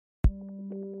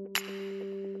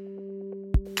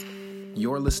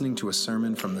You're listening to a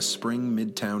sermon from the Spring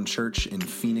Midtown Church in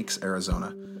Phoenix,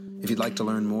 Arizona. If you'd like to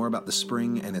learn more about the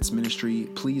Spring and its ministry,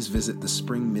 please visit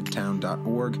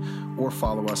thespringmidtown.org or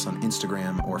follow us on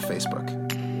Instagram or Facebook.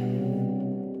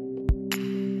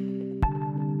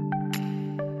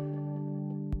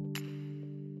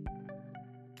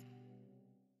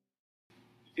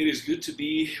 It is good to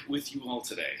be with you all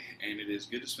today, and it is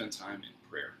good to spend time in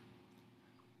prayer.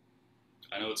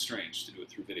 I know it's strange to do it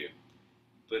through video,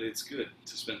 but it's good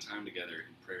to spend time together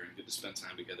in prayer and good to spend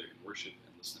time together in worship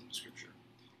and listening to Scripture.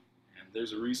 And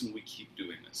there's a reason we keep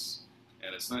doing this.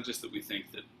 And it's not just that we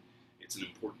think that it's an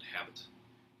important habit.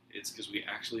 It's because we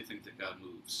actually think that God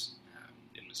moves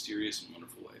in mysterious and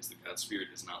wonderful ways, that God's Spirit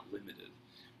is not limited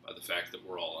by the fact that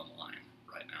we're all online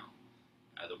right now.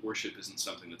 That worship isn't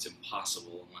something that's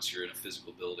impossible unless you're in a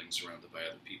physical building surrounded by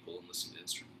other people and listening to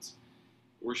instruments.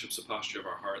 Worship's a posture of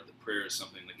our heart, that prayer is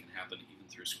something that can happen even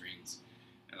through screens,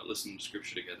 and that listening to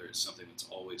Scripture together is something that's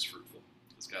always fruitful,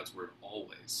 because God's Word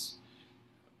always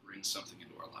brings something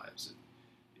into our lives.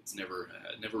 It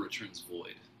never returns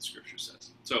void, Scripture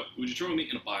says. So, would you turn with me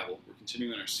in a Bible? We're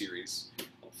continuing our series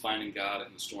of Finding God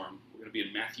in the Storm. We're going to be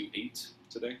in Matthew 8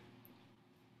 today,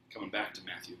 coming back to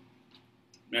Matthew.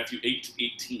 Matthew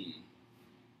 8:18.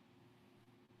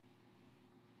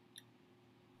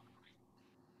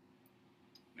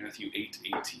 Matthew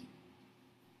 8:18.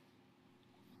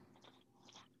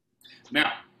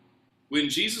 Now, when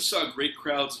Jesus saw great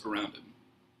crowds around him,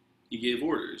 he gave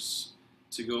orders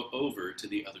to go over to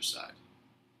the other side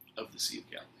of the Sea of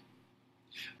Galilee.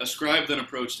 A scribe then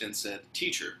approached and said,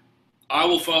 "Teacher, I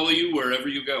will follow you wherever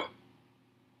you go."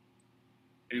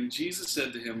 And Jesus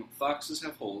said to him, "Foxes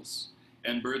have holes,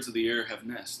 and birds of the air have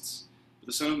nests, but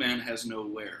the Son of Man has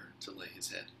nowhere to lay his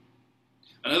head."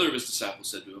 Another of his disciples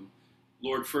said to him,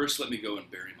 "Lord, first let me go and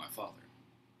bury my father."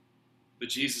 But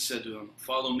Jesus said to him,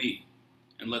 "Follow me,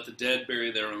 and let the dead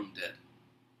bury their own dead."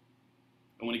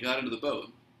 And when he got into the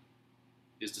boat,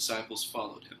 his disciples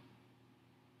followed him.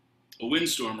 A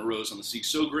windstorm arose on the sea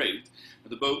so great that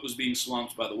the boat was being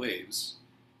swamped by the waves,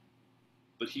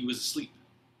 but he was asleep.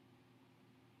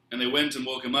 And they went and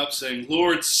woke him up, saying,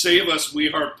 "Lord, save us, we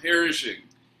are perishing."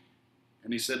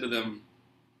 And he said to them,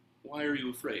 "Why are you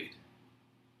afraid,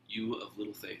 you of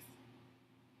little faith?"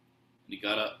 And he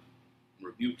got up and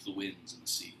rebuked the winds and the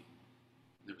sea,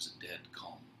 and there was a dead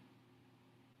calm.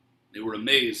 They were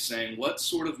amazed, saying, "What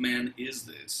sort of man is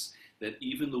this, that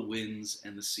even the winds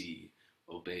and the sea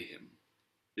obey him?"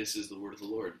 This is the word of the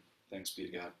Lord. Thanks be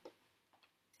to God.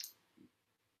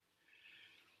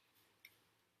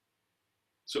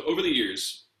 So over the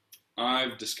years,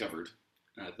 I've discovered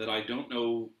that I don't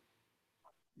know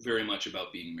very much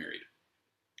about being married.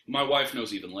 My wife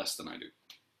knows even less than I do.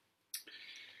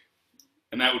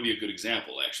 And that would be a good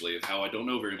example, actually, of how I don't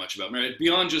know very much about marriage.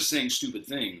 Beyond just saying stupid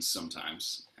things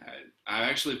sometimes, I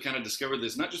actually have kind of discovered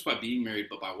this not just by being married,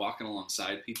 but by walking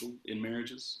alongside people in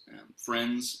marriages,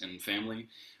 friends and family,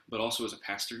 but also as a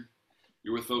pastor.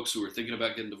 You're with folks who are thinking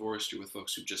about getting divorced. You're with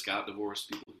folks who just got divorced,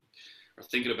 people who are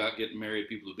thinking about getting married,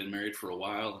 people who've been married for a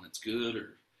while and it's good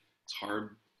or it's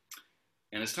hard.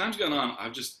 And as time's gone on,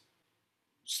 I've just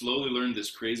slowly learned this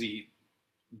crazy,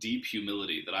 deep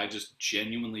humility that I just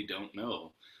genuinely don't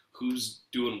know who's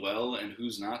doing well and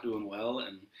who's not doing well,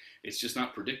 and it's just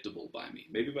not predictable by me,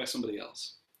 maybe by somebody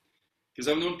else. Because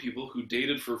I've known people who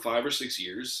dated for 5 or 6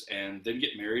 years and then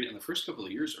get married, and the first couple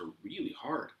of years are really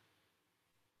hard.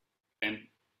 And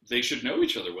they should know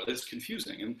each other well. It's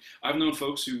confusing. And I've known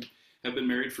folks who have been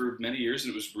married for many years,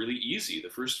 and it was really easy the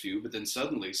first few, but then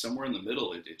suddenly, somewhere in the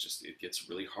middle, it gets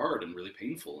really hard and really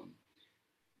painful. And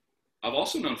I've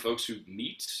also known folks who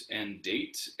meet and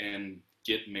date and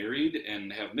get married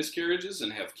and have miscarriages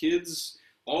and have kids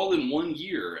all in 1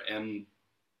 year, and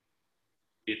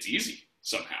it's easy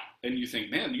somehow. And you think,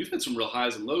 man, you've had some real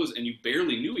highs and lows, and you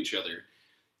barely knew each other.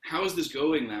 How is this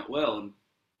going that well? And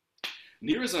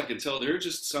near as I can tell, there are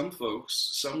just some folks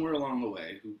somewhere along the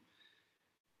way who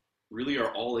really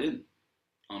are all in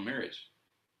on marriage.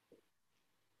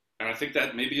 And I think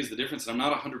that maybe is the difference. I'm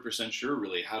not 100% sure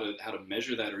really how to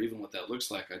measure that or even what that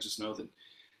looks like. I just know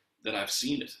that I've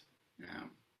seen it.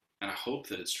 And I hope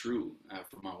that it's true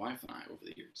for my wife and I over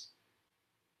the years.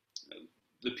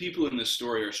 The people in this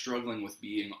story are struggling with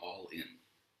being all in.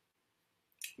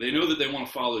 They know that they want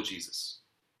to follow Jesus.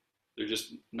 They're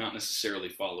just not necessarily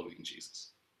following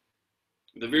Jesus.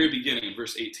 At the very beginning, in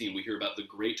verse 18, we hear about the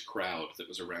great crowd that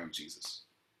was around Jesus.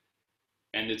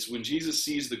 And it's when Jesus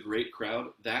sees the great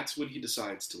crowd, that's when he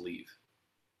decides to leave.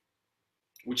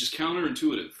 Which is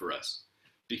counterintuitive for us.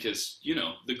 because,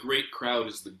 the great crowd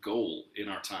is the goal in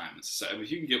our time. I mean,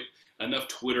 if you can get enough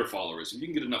Twitter followers, if you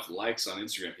can get enough likes on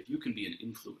Instagram, if you can be an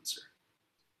influencer,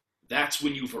 that's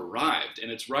when you've arrived.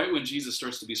 And it's right when Jesus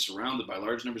starts to be surrounded by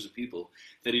large numbers of people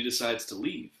that he decides to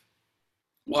leave.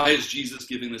 Why is Jesus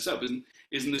giving this up?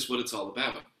 Isn't this what it's all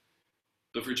about?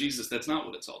 But for Jesus, that's not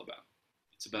what it's all about.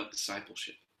 It's about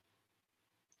discipleship.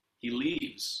 He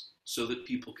leaves so that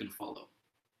people can follow.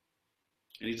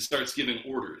 And he just starts giving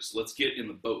orders. Let's get in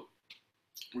the boat.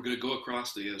 We're going to go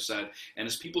across to the other side. And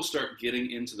as people start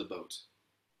getting into the boat,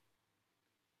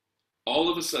 all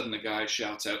of a sudden a guy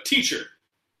shouts out, "Teacher,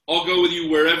 I'll go with you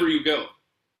wherever you go."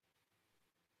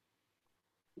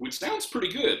 Which sounds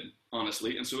pretty good,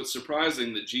 honestly. And so it's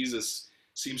surprising that Jesus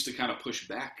seems to kind of push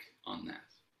back on that.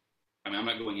 I mean, I'm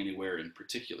not going anywhere in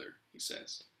particular, he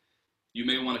says. You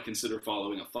may want to consider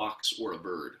following a fox or a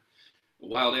bird.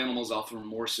 Wild animals offer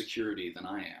more security than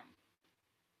I am.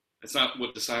 That's not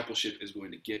what discipleship is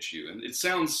going to get you. And it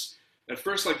sounds at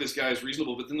first like this guy is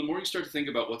reasonable, but then the more you start to think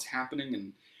about what's happening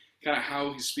and kind of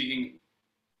how he's speaking,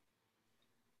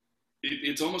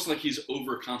 it's almost like he's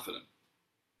overconfident.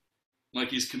 Like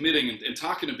he's committing and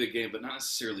talking a big game, but not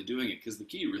necessarily doing it, because the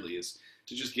key really is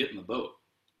to just get in the boat.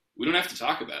 We don't have to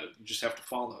talk about it. We just have to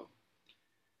follow.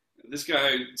 This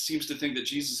guy seems to think that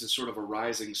Jesus is sort of a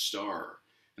rising star,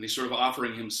 and he's sort of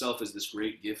offering himself as this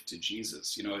great gift to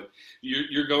Jesus.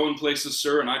 You're going places,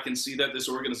 sir, and I can see that this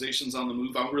organization's on the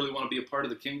move. I really want to be a part of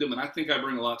the kingdom, and I think I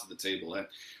bring a lot to the table.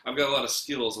 I've got a lot of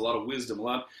skills, a lot of wisdom,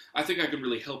 I think I can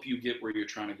really help you get where you're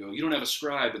trying to go. You don't have a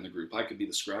scribe in the group. I could be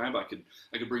the scribe. I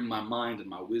could bring my mind and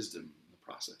my wisdom in the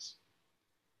process.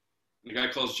 The guy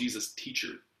calls Jesus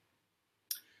teacher,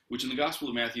 which in the Gospel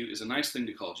of Matthew is a nice thing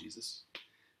to call Jesus.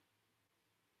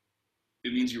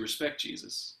 It means you respect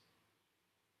Jesus,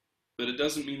 but it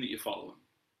doesn't mean that you follow him.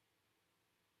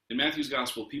 In Matthew's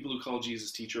Gospel, people who call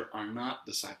Jesus teacher are not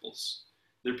disciples.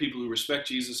 They're people who respect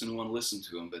Jesus and who want to listen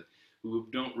to him, but who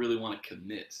don't really want to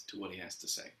commit to what he has to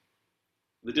say.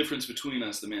 The difference between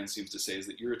us, the man seems to say, is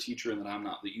that you're a teacher and that I'm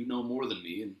not, that you know more than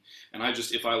me, and I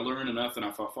just, if I learn enough and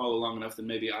if I follow long enough, then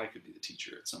maybe I could be the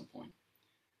teacher at some point.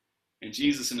 And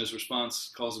Jesus, in his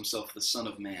response, calls himself the Son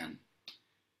of Man,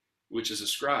 which as a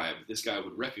scribe, this guy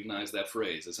would recognize that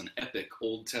phrase as an epic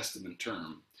Old Testament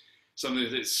term. Something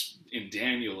that's in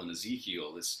Daniel and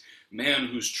Ezekiel, this man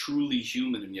who's truly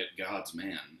human and yet God's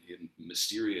man in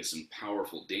mysterious and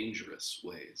powerful, dangerous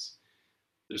ways.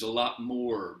 There's a lot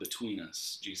more between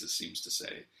us, Jesus seems to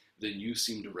say, than you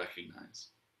seem to recognize.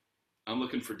 I'm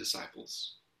looking for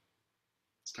disciples.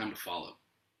 It's time to follow.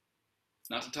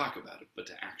 Not to talk about it, but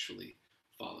to actually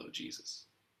follow Jesus.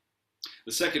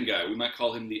 The second guy, we might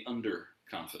call him the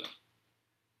underconfident.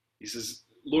 He says,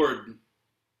 Lord,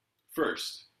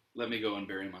 first, let me go and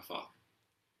bury my father.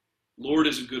 Lord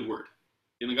is a good word.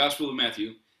 In the Gospel of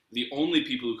Matthew, the only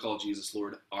people who call Jesus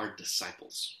Lord are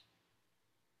disciples.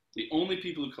 The only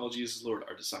people who call Jesus Lord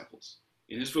are disciples.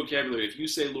 In his vocabulary, if you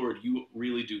say Lord, you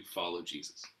really do follow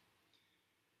Jesus.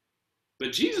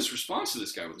 But Jesus responds to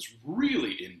this guy with this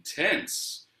really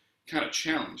intense kind of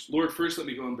challenge. Lord, first let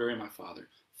me go and bury my father.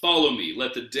 Follow me.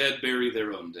 Let the dead bury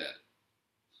their own dead.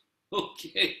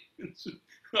 Okay.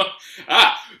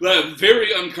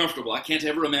 Very uncomfortable. I can't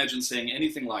ever imagine saying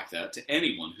anything like that to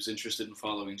anyone who's interested in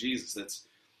following Jesus.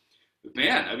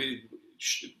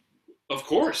 Of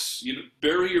course,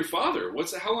 bury your father.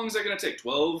 How long is that going to take?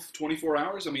 12, 24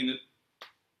 hours? Of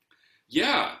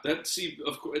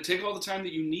course, take all the time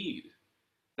that you need.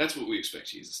 That's what we expect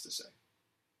Jesus to say.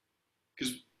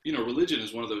 Because, religion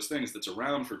is one of those things that's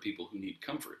around for people who need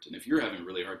comfort. And if you're having a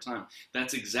really hard time,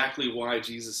 that's exactly why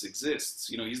Jesus exists.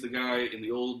 He's the guy in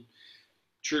the old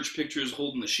church pictures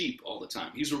holding the sheep all the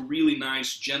time. He's a really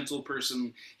nice, gentle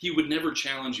person. He would never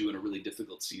challenge you in a really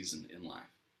difficult season in life.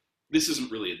 This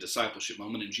isn't really a discipleship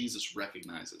moment, and Jesus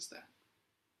recognizes that.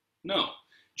 No,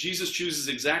 Jesus chooses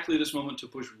exactly this moment to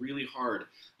push really hard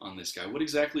on this guy. What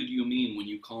exactly do you mean when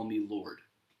you call me Lord?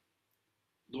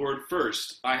 Lord,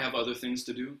 first, I have other things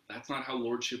to do. That's not how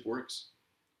lordship works.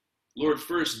 Lord,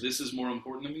 first, this is more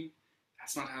important to me.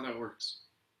 That's not how that works.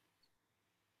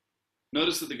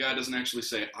 Notice that the guy doesn't actually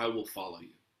say, I will follow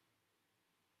you.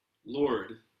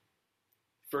 Lord,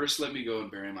 first let me go and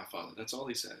bury my father. That's all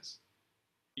he says.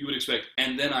 You would expect,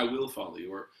 and then I will follow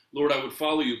you. Or, Lord, I would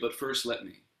follow you, but first let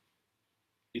me.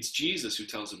 It's Jesus who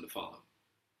tells him to follow.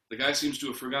 The guy seems to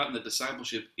have forgotten that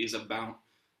discipleship is about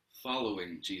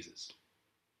following Jesus.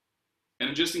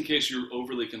 And just in case you're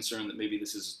overly concerned that maybe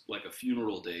this is like a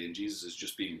funeral day and Jesus is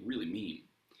just being really mean,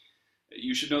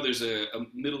 you should know there's a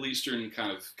Middle Eastern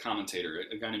kind of commentator,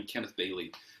 a guy named Kenneth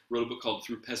Bailey, wrote a book called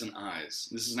Through Peasant Eyes.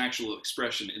 This is an actual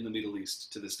expression in the Middle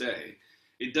East to this day.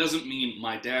 It doesn't mean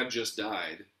my dad just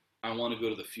died, I want to go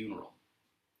to the funeral.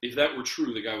 If that were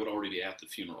true, the guy would already be at the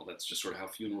funeral. That's just sort of how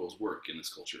funerals work in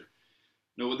this culture.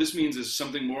 No, what this means is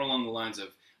something more along the lines of,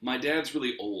 my dad's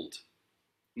really old,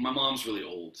 my mom's really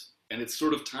old, and it's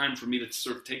sort of time for me to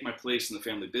sort of take my place in the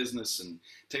family business and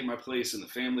take my place in the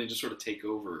family and just sort of take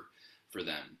over for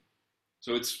them.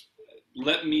 So it's,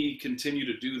 let me continue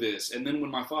to do this, and then when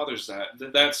my father's died,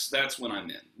 that's when I'm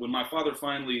in. When my father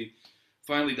finally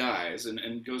dies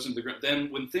and goes into the ground,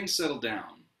 then when things settle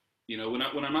down, when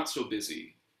I'm not so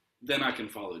busy, then I can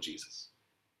follow Jesus.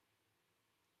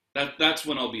 That's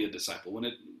when I'll be a disciple.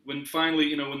 When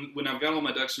finally, when I've got all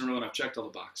my ducks in a row and I've checked all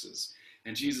the boxes,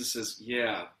 and Jesus says,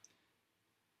 yeah,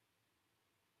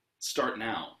 start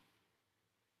now.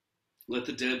 Let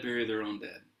the dead bury their own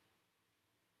dead.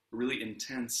 A really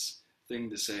intense thing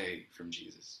to say from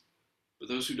Jesus. But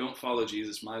those who don't follow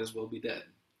Jesus might as well be dead.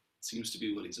 It seems to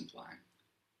be what he's implying.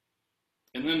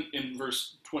 And then in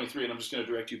verse 23, and I'm just going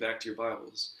to direct you back to your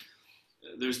Bibles,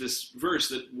 there's this verse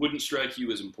that wouldn't strike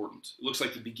you as important. It looks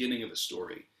like the beginning of a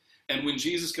story. And when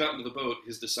Jesus got into the boat,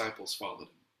 his disciples followed him.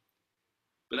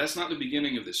 But that's not the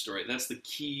beginning of this story. That's the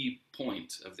key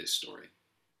point of this story.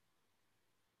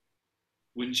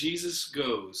 When Jesus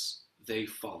goes, they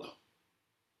follow.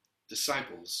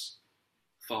 Disciples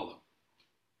follow.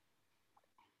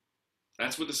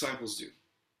 That's what disciples do.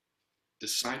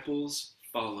 Disciples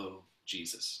follow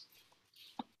Jesus.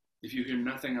 If you hear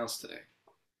nothing else today,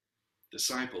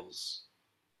 disciples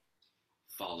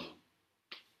follow.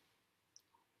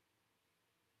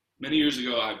 Many years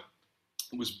ago, I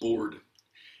was bored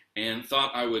and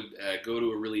thought I would go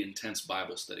to a really intense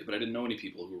Bible study, but I didn't know any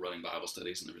people who were running Bible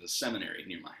studies, and there was a seminary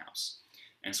near my house.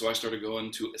 And so I started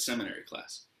going to a seminary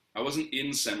class. I wasn't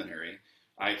in seminary.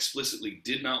 I explicitly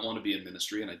did not want to be in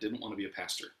ministry, and I didn't want to be a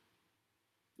pastor.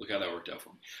 Look how that worked out for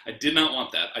me. I did not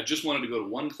want that. I just wanted to go to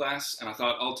one class, and I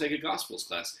thought, I'll take a Gospels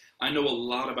class. I know a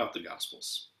lot about the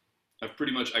Gospels. I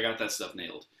got that stuff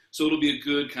nailed. So it'll be a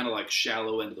good kind of like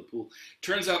shallow end of the pool.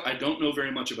 Turns out I don't know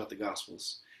very much about the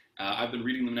Gospels. I've been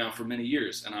reading them now for many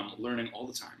years, and I'm learning all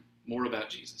the time more about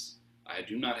Jesus. I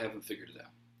do not have them figured it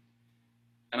out.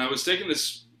 And I was taking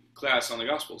this class on the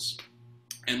Gospels,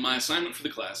 and my assignment for the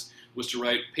class was to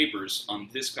write papers on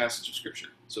this passage of Scripture.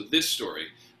 So this story,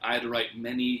 I had to write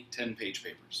many 10-page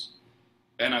papers.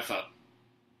 And I thought,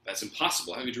 that's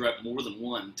impossible. How could you write more than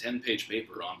one 10-page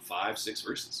paper on 5-6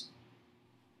 verses?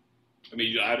 I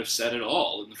mean, I'd have said it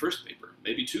all in the first paper,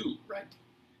 maybe 2, right?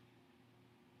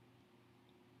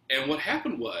 And what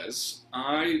happened was,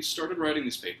 I started writing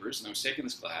these papers, and I was taking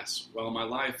this class, while my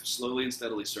life slowly and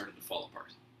steadily started to fall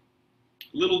apart.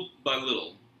 Little by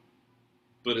little,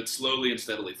 but it slowly and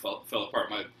steadily fell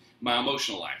apart. My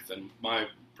emotional life, and my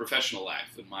professional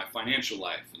life, and my financial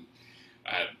life, and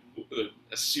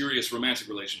a serious romantic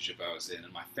relationship I was in,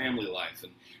 and my family life,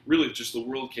 and really just the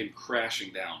world came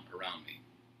crashing down around me.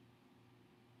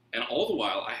 And all the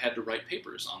while, I had to write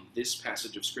papers on this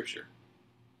passage of Scripture.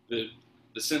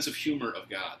 The sense of humor of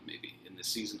God, maybe, in this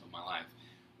season of my life,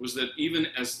 was that even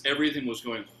as everything was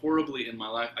going horribly in my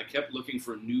life, I kept looking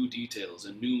for new details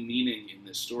and new meaning in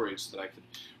this story so that I could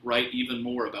write even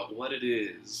more about what it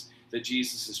is that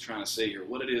Jesus is trying to say here,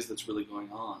 what it is that's really going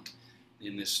on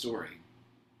in this story.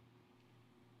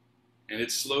 And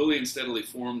it slowly and steadily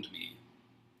formed me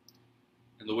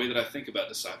in the way that I think about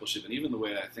discipleship, and even the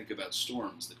way I think about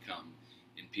storms that come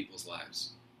in people's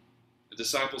lives. The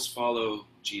disciples follow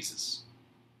Jesus.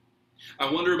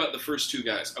 I wonder about the first 2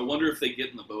 guys. I wonder if they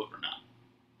get in the boat or not.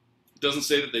 It doesn't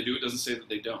say that they do. It doesn't say that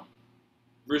they don't.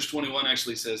 Verse 21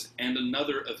 actually says, and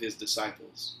another of his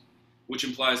disciples, which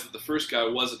implies that the first guy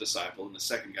was a disciple and the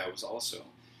second guy was also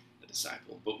a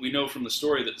disciple. But we know from the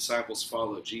story that disciples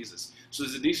follow Jesus. So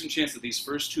there's a decent chance that these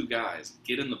first 2 guys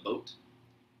get in the boat,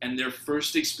 and their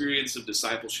first experience of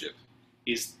discipleship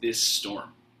is this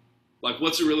storm. Like,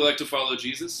 what's it really like to follow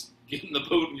Jesus? Get in the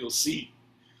boat and you'll see.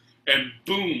 And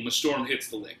boom, a storm hits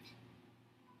the lake.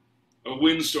 A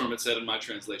windstorm, it said in my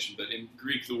translation, but in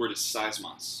Greek the word is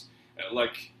seismos.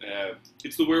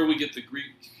 It's where we get the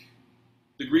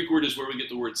Greek word is where we get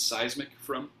the word seismic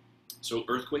from, so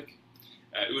earthquake.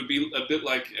 It would be a bit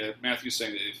like Matthew's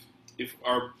saying that if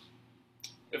our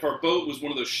boat was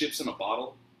one of those ships in a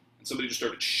bottle and somebody just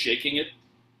started shaking it,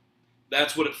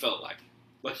 that's what it felt like.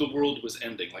 Like the world was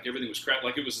ending, like everything was crap,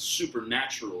 like it was a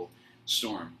supernatural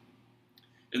storm.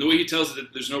 And the way he tells it,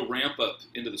 that there's no ramp up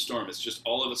into the storm. It's just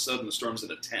all of a sudden the storm's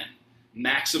at a 10.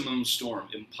 Maximum storm,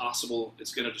 impossible,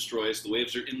 it's going to destroy us. The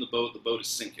waves are in the boat is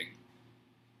sinking.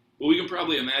 But we can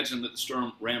probably imagine that the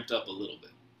storm ramped up a little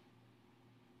bit.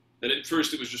 That at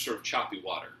first it was just sort of choppy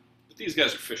water. But these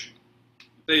guys are fishermen.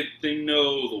 They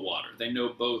know the water. They know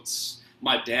boats.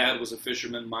 My dad was a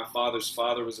fisherman. My father's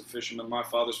father was a fisherman. My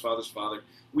father's father's father.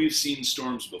 We've seen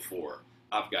storms before.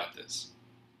 I've got this.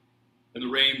 And the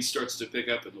rain starts to pick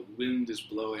up and the wind is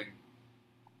blowing.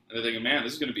 And they're thinking, man,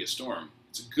 this is going to be a storm.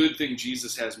 It's a good thing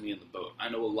Jesus has me in the boat. I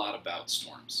know a lot about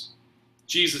storms.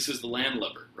 Jesus is the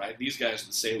landlubber, right? These guys are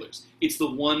the sailors. It's the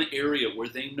one area where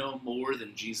they know more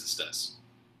than Jesus does.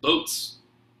 Boats.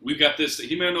 We've got this.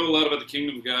 He may know a lot about the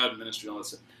kingdom of God and ministry and all that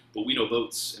stuff, but we know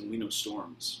boats and we know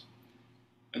storms.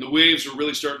 And the waves are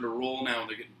really starting to roll now, and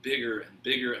they're getting bigger and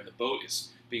bigger, and the boat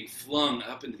is being flung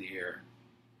up into the air.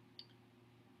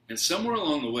 And somewhere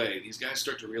along the way, these guys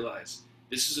start to realize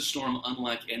this is a storm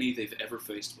unlike any they've ever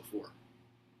faced before.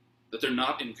 That they're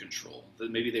not in control,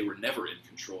 that maybe they were never in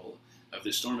control of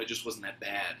this storm. It just wasn't that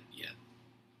bad yet.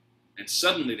 And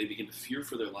suddenly they begin to fear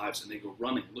for their lives, and they go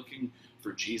running, looking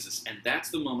for Jesus. And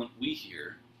that's the moment we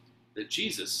hear that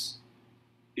Jesus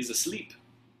is asleep.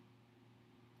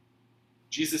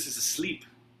 Jesus is asleep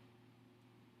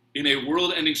in a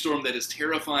world-ending storm that is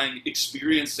terrifying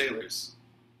experienced sailors.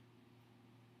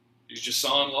 He's just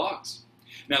sawing logs.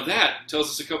 Now that tells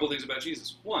us a couple things about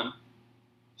Jesus. One,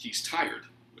 he's tired,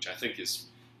 which I think is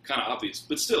kind of obvious,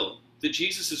 but still, that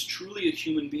Jesus is truly a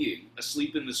human being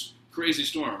asleep in this crazy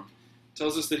storm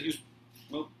tells us that he's,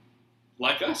 well,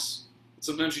 like us.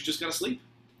 Sometimes you just gotta sleep.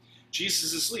 Jesus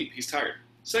is asleep. He's tired.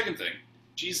 Second thing,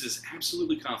 Jesus is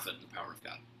absolutely confident in the power of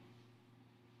God.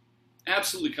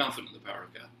 Absolutely confident in the power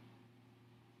of God.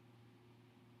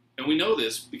 And we know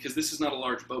this because this is not a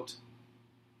large boat.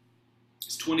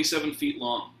 It's 27 feet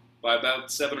long by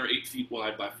about 7 or 8 feet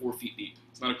wide by 4 feet deep.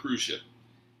 It's not a cruise ship.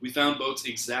 We found boats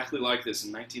exactly like this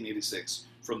in 1986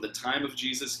 from the time of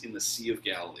Jesus in the Sea of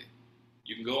Galilee.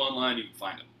 You can go online, you can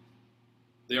find them.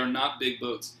 They are not big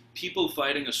boats. People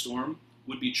fighting a storm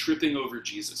would be tripping over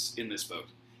Jesus in this boat.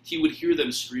 He would hear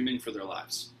them screaming for their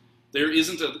lives. There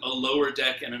isn't a lower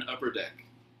deck and an upper deck.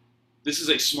 This is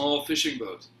a small fishing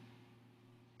boat.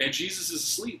 And Jesus is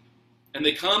asleep. And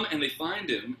they come and they find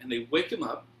him and they wake him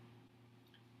up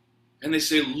and they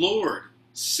say, Lord,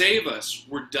 save us,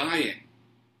 we're dying.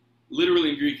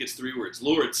 Literally in Greek it's 3 words.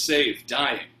 Lord, save,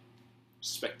 dying.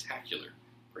 Spectacular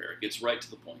prayer. It gets right to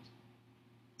the point.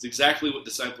 It's exactly what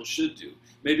disciples should do.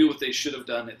 Maybe what they should have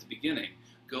done at the beginning.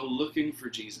 Go looking for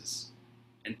Jesus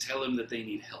and tell him that they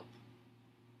need help.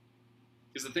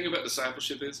 Because the thing about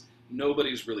discipleship is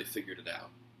nobody's really figured it out.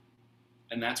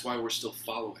 And that's why we're still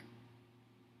following.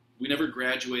 We never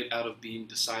graduate out of being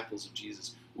disciples of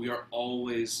Jesus. We are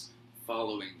always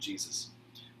following Jesus.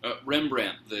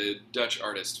 Rembrandt, the Dutch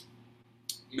artist,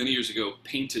 many years ago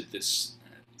painted this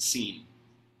scene.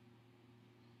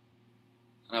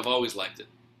 And I've always liked it.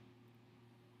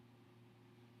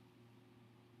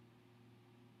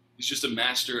 He's just a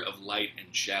master of light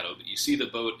and shadow. But you see the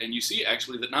boat, and you see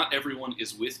actually that not everyone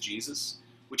is with Jesus,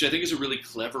 which I think is a really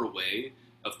clever way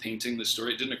of painting the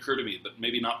story. It didn't occur to me, but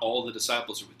maybe not all the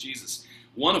disciples are with Jesus.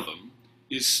 One of them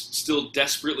is still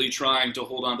desperately trying to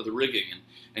hold on to the rigging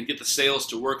and get the sails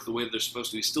to work the way that they're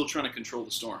supposed to. He's still trying to control the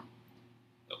storm.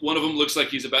 One of them looks like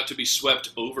he's about to be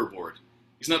swept overboard.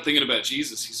 He's not thinking about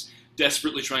Jesus. He's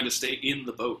desperately trying to stay in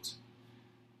the boat.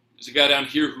 There's a guy down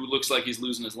here who looks like he's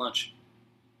losing his lunch,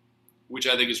 which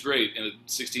I think is great in a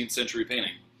 16th century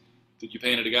painting, that you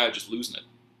painted a guy just losing it.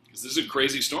 Because this is a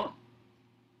crazy storm.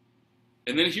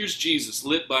 And then here's Jesus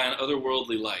lit by an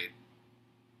otherworldly light,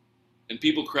 and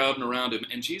people crowding around him,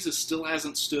 and Jesus still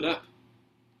hasn't stood up.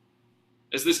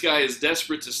 As this guy is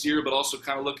desperate to steer, but also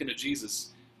kind of looking at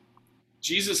Jesus,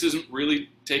 Jesus isn't really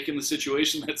taking the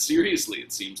situation that seriously,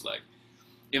 it seems like.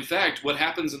 In fact, what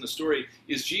happens in the story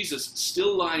is Jesus,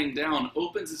 still lying down,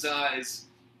 opens his eyes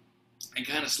and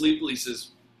kind of sleepily says,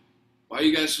 "Why are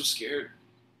you guys so scared?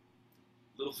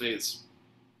 Little faiths."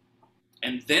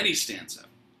 And then he stands up.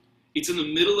 It's in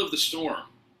the middle of the storm.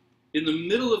 In the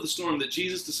middle of the storm that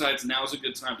Jesus decides now's a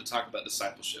good time to talk about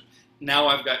discipleship. Now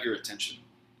I've got your attention.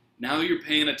 Now you're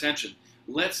paying attention.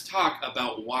 Let's talk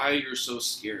about why you're so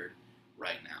scared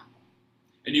right now.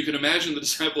 And you can imagine the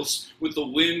disciples with the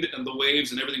wind and the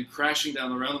waves and everything crashing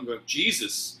down around them going,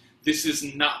 "Jesus, this is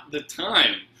not the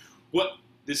time." What?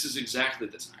 This is exactly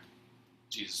the time,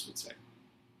 Jesus would say.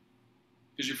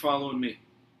 Because you're following me.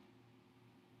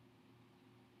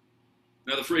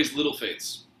 Now the phrase little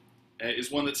faiths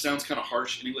is one that sounds kind of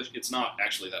harsh in English. It's not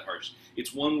actually that harsh.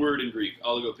 It's one word in Greek,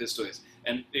 oligopistos,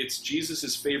 and it's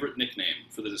Jesus' favorite nickname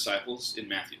for the disciples in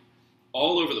Matthew.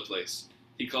 All over the place,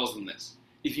 he calls them this.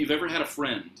 If you've ever had a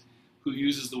friend who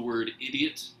uses the word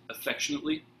idiot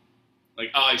affectionately,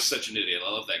 like, he's such an idiot, I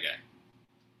love that guy.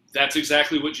 That's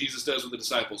exactly what Jesus does with the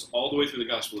disciples all the way through the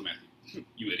Gospel of Matthew.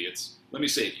 you idiots, let me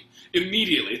save you.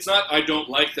 Immediately. It's not I don't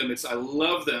like them, it's I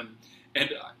love them. And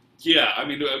yeah, I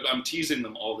mean, I'm teasing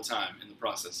them all the time in the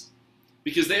process.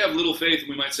 Because they have little faith, and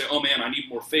we might say, oh man, I need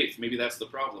more faith. Maybe that's the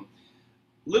problem.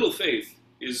 Little faith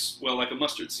is, well, like a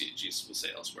mustard seed, Jesus will say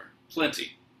elsewhere.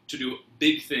 Plenty to do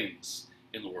big things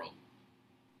in the world.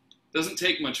 Doesn't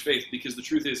take much faith, because the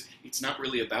truth is, it's not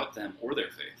really about them or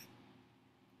their faith.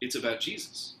 It's about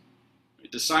Jesus.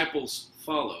 Disciples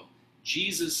follow.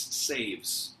 Jesus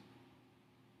saves.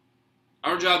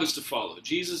 Our job is to follow.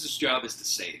 Jesus' job is to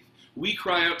save. We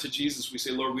cry out to Jesus. We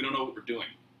say, Lord, we don't know what we're doing.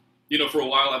 You know, for a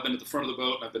while I've been at the front of the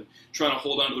boat, and I've been trying to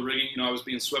hold on to the rigging. You know, I was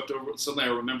being swept over. Suddenly I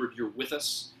remembered you're with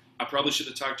us. I probably should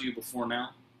have talked to you before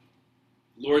now.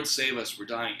 Lord, save us. We're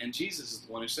dying. And Jesus is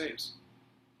the one who saves.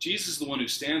 Jesus is the one who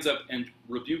stands up and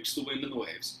rebukes the wind and the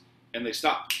waves, and they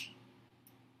stop.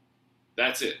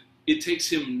 That's it. It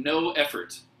takes him no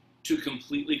effort to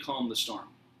completely calm the storm.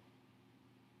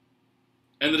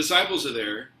 And the disciples are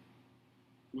there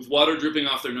with water dripping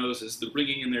off their noses, the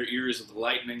ringing in their ears of the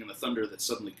lightning and the thunder that's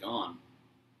suddenly gone.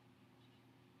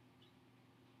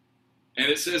 And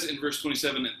it says in verse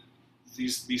 27 that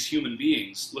these human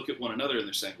beings look at one another and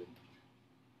they're saying, well,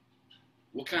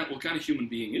 what kind of human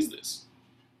being is this?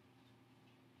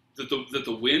 That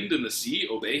the wind and the sea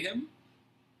obey him?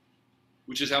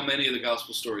 Which is how many of the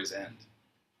gospel stories end.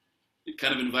 It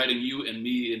kind of inviting you and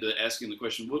me into asking the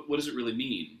question, what does it really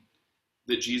mean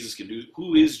that Jesus can do?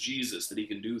 Who is Jesus that he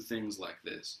can do things like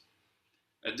this?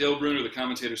 Dale Bruner, the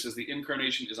commentator, says the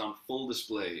incarnation is on full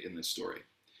display in this story.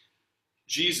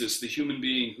 Jesus, the human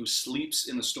being who sleeps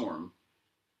in the storm,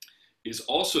 is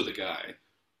also the guy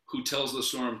who tells the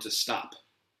storm to stop,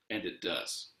 and it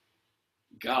does.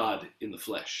 God in the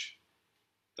flesh.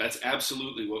 That's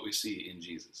absolutely what we see in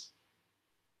Jesus.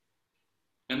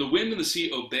 And the wind and the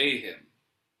sea obey him.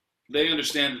 They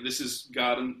understand that this is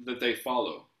God and that they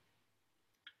follow.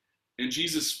 And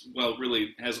Jesus, well,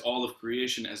 really has all of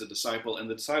creation as a disciple, and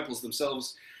the disciples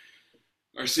themselves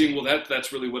are seeing, well,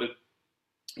 that's really what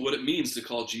it means to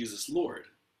call Jesus Lord.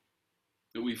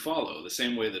 That we follow the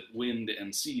same way that wind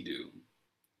and sea do.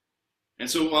 And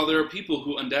so while there are people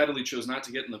who undoubtedly chose not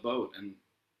to get in the boat, and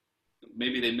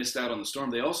maybe they missed out on the storm,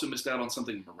 they also missed out on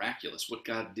something miraculous, what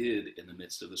God did in the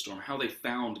midst of the storm, how they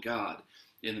found God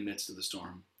in the midst of the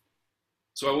storm.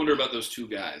 So I wonder about those two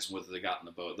guys, whether they got in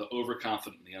the boat, the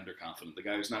overconfident and the underconfident, the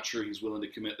guy who's not sure he's willing to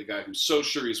commit, the guy who's so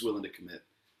sure he's willing to commit.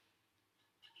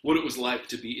 What it was like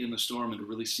to be in the storm and to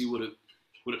really see what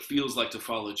it feels like to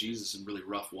follow Jesus in really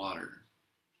rough water.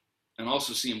 And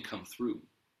also see him come through.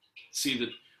 See that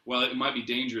while it might be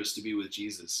dangerous to be with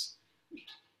Jesus,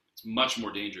 it's much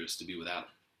more dangerous to be without him.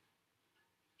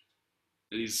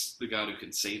 That he's the God who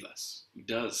can save us. He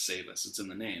does save us. It's in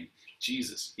the name.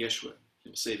 Jesus, Yeshua. He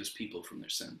will save his people from their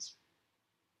sins.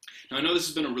 Now, I know this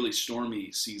has been a really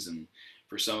stormy season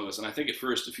for some of us, and I think at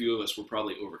first a few of us were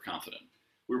probably overconfident.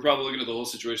 We were probably looking at the whole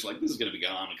situation like, this is going to be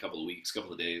gone in a couple of weeks, a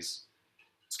couple of days.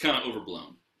 It's kind of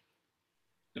overblown.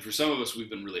 And for some of us, we've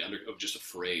been really just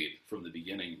afraid from the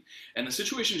beginning. And the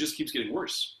situation just keeps getting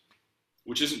worse,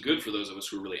 which isn't good for those of us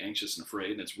who are really anxious and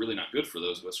afraid, and it's really not good for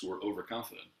those of us who are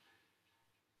overconfident.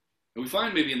 And we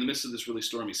find maybe in the midst of this really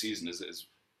stormy season, as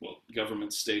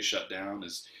governments stay shut down,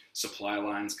 as supply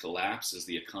lines collapse, as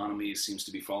the economy seems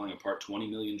to be falling apart, 20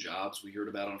 million jobs we heard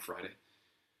about on Friday.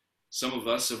 Some of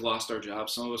us have lost our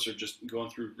jobs. Some of us are just going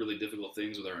through really difficult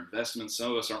things with our investments.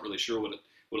 Some of us aren't really sure what it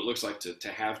looks like to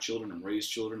have children and raise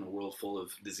children in a world full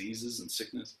of diseases and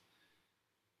sickness.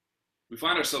 We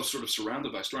find ourselves sort of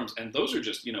surrounded by storms, and those are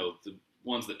just, the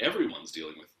ones that everyone's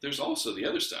dealing with. There's also the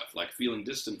other stuff, like feeling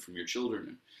distant from your children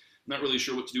and not really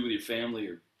sure what to do with your family,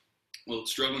 or,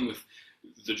 struggling with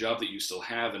the job that you still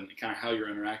have and kind of how you're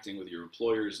interacting with your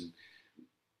employers. And,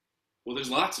 there's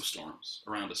lots of storms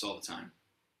around us all the time.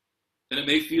 And it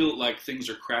may feel like things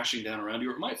are crashing down around you,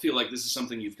 or it might feel like this is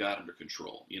something you've got under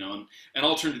control, and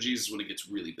I'll turn to Jesus when it gets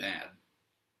really bad.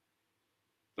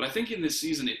 But I think in this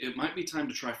season, it might be time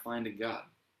to try finding God.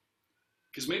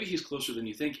 Because maybe he's closer than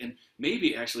you think, and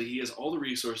maybe actually he has all the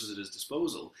resources at his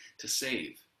disposal to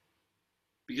save.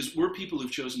 Because we're people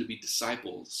who've chosen to be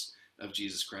disciples of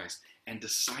Jesus Christ, and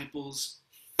disciples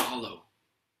follow.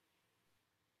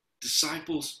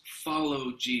 Disciples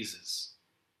follow Jesus.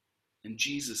 And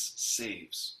Jesus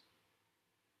saves.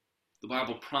 The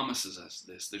Bible promises us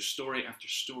this. There's story after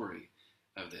story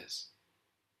of this.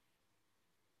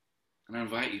 And I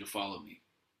invite you to follow me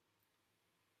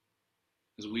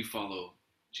as we follow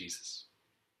Jesus.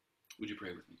 Would you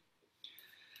pray with me?